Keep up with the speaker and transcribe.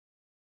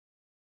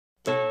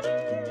Welcome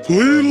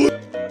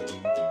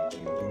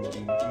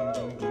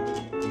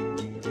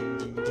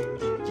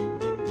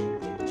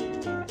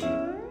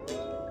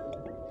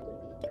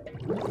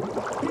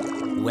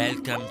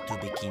to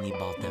Bikini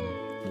Bottom,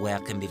 where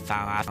can be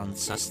found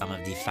some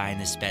of the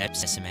finest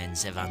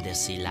specimens of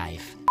undersea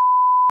life.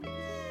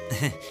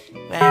 Well,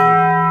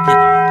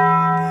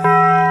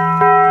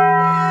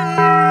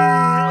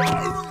 you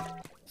know.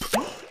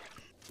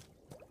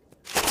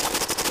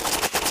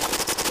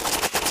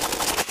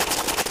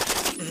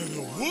 An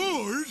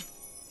award?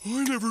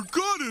 I never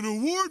got an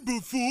award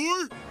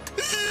before.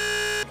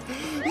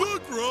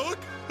 Look, Rock,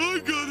 I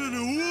got an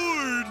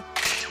award.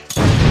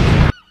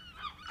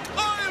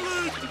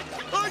 Island,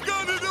 I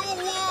got an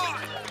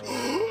award.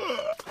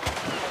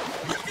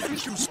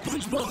 Thank you,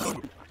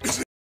 SpongeBob.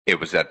 It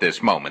was at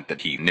this moment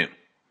that he knew.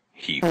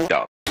 He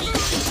felt.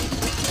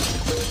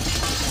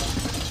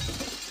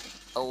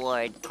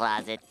 Award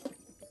closet.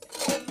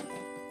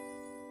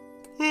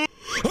 I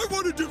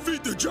want to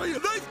defeat the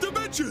giant ninth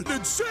dimension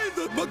and save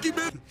the monkey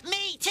man.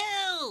 Me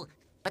too!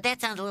 But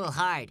that sounds a little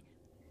hard.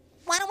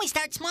 Why don't we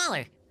start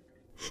smaller?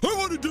 I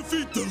want to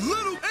defeat the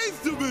little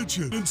eighth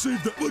dimension and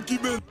save the monkey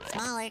man.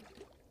 Smaller.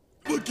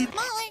 Monkey.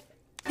 Smaller.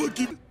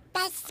 Monkey.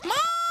 The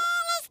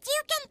smallest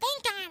you can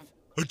think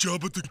of. A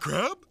job at the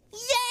crab?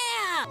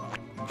 Yeah!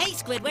 Hey,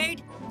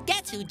 Squidward.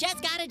 Guess who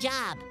just got a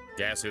job?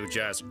 Guess who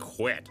just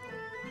quit?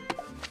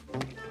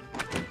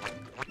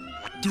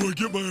 Do I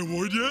get my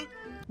award yet?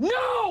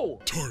 No!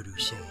 Tartar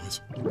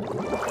sauce.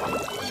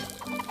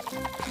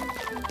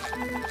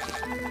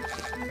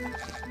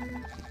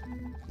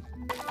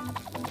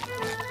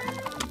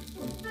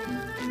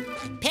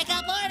 Pick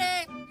up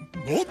order.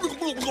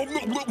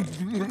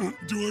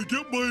 Do I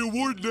get my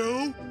award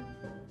now?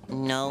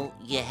 No,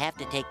 you have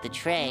to take the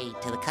tray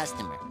to the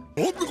customer.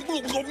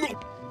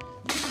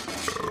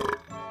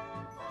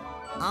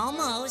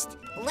 Almost.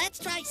 Let's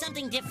try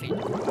something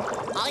different.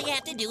 All you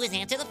have to do is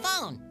answer the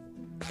phone.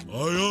 Aye,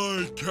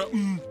 aye,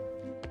 Captain.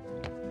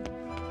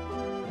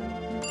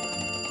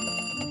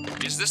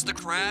 Is this the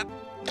crab?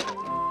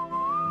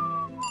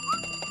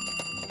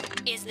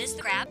 Is this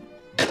the crab?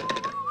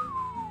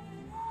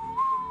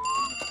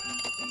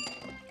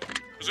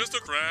 Is this the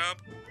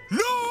crab?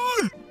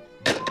 No!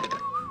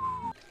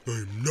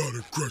 I'm not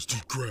a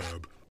crusty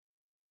crab.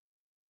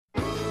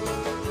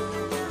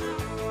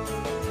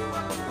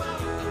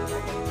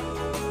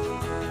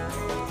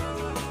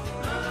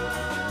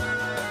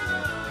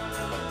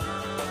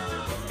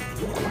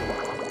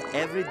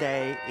 Every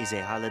day is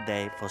a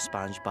holiday for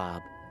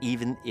SpongeBob,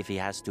 even if he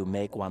has to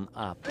make one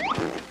up.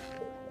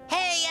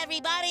 Hey,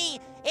 everybody!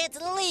 It's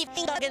Leaf.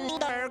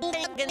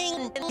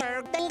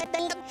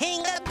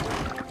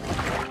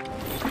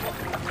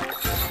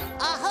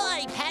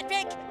 Ahoy,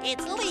 Patrick!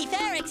 It's Leif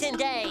Erikson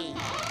Day!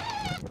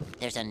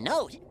 There's a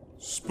note.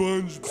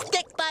 Sponge.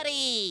 Stick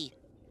Buddy!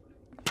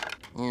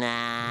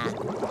 Nah.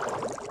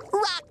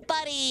 Rock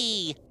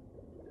Buddy!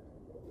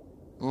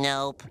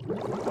 Nope.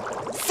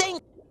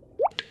 Sink.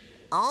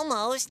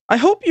 Almost. I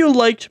hope you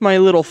liked my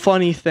little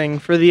funny thing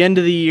for the end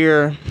of the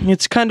year.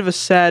 It's kind of a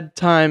sad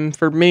time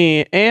for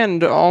me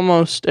and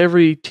almost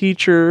every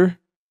teacher,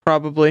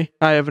 probably.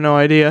 I have no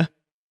idea.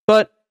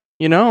 But,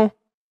 you know,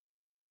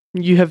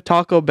 you have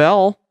Taco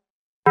Bell.